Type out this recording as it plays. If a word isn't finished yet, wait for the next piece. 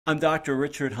I'm Dr.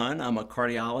 Richard Hunn. I'm a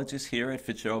cardiologist here at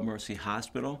Fitzgerald Mercy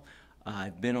Hospital.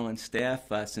 I've been on staff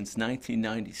since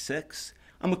 1996.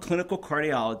 I'm a clinical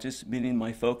cardiologist, meaning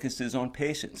my focus is on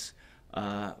patients.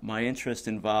 My interests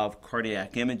involve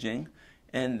cardiac imaging,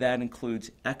 and that includes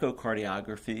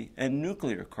echocardiography and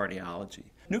nuclear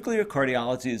cardiology. Nuclear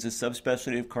cardiology is a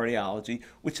subspecialty of cardiology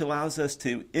which allows us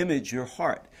to image your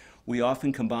heart. We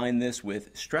often combine this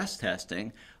with stress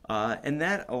testing, and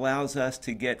that allows us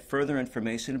to get further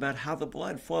information about how the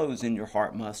blood flows in your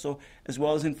heart muscle, as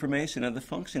well as information of the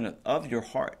function of your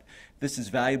heart. This is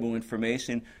valuable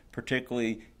information,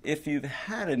 particularly if you've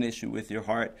had an issue with your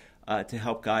heart, to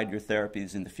help guide your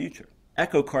therapies in the future.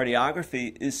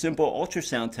 Echocardiography is simple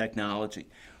ultrasound technology.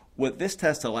 What this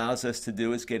test allows us to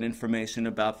do is get information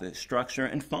about the structure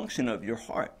and function of your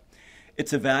heart.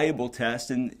 It's a valuable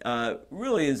test and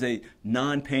really is a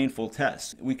non-painful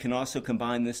test. We can also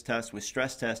combine this test with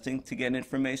stress testing to get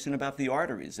information about the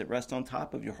arteries that rest on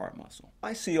top of your heart muscle.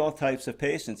 I see all types of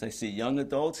patients. I see young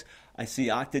adults. I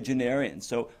see octogenarians.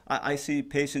 So I see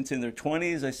patients in their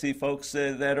 20s. I see folks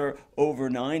that are over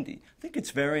 90. I think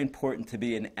it's very important to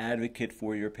be an advocate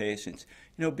for your patients.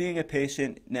 You know, being a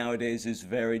patient nowadays is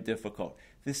very difficult.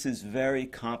 This is very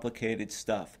complicated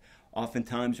stuff.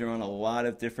 Oftentimes you're on a lot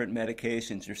of different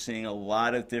medications. You're seeing a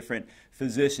lot of different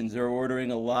physicians. They're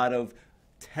ordering a lot of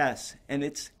tests, and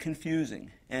it's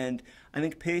confusing. And I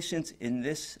think patients in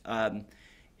this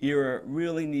era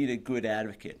really need a good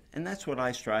advocate. And that's what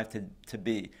I strive to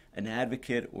be, an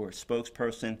advocate or a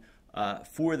spokesperson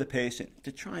for the patient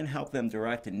to try and help them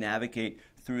direct and navigate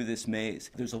through this maze.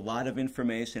 There's a lot of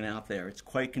information out there. It's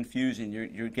quite confusing.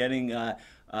 You're getting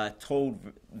told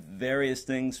various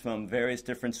things from various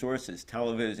different sources,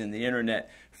 television, the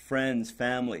internet, friends,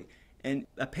 family. And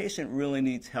a patient really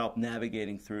needs help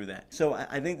navigating through that. So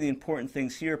I think the important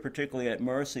things here, particularly at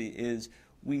Mercy, is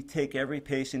we take every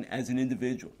patient as an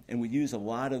individual, and we use a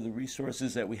lot of the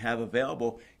resources that we have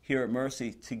available here at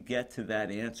Mercy to get to that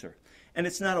answer. And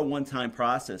it's not a one-time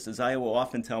process. As I will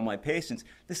often tell my patients,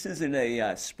 this isn't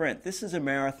a sprint. This is a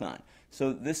marathon.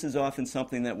 So this is often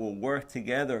something that will work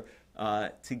together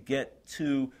to get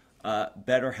to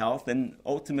better health and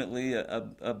ultimately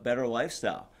a better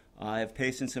lifestyle. I have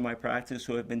patients in my practice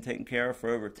who have been taken care of for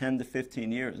over 10 to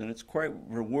 15 years, and it's quite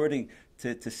rewarding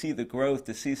to see the growth,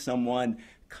 to see someone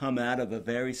come out of a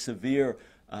very severe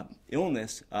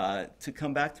illness to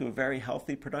come back to a very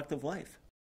healthy, productive life.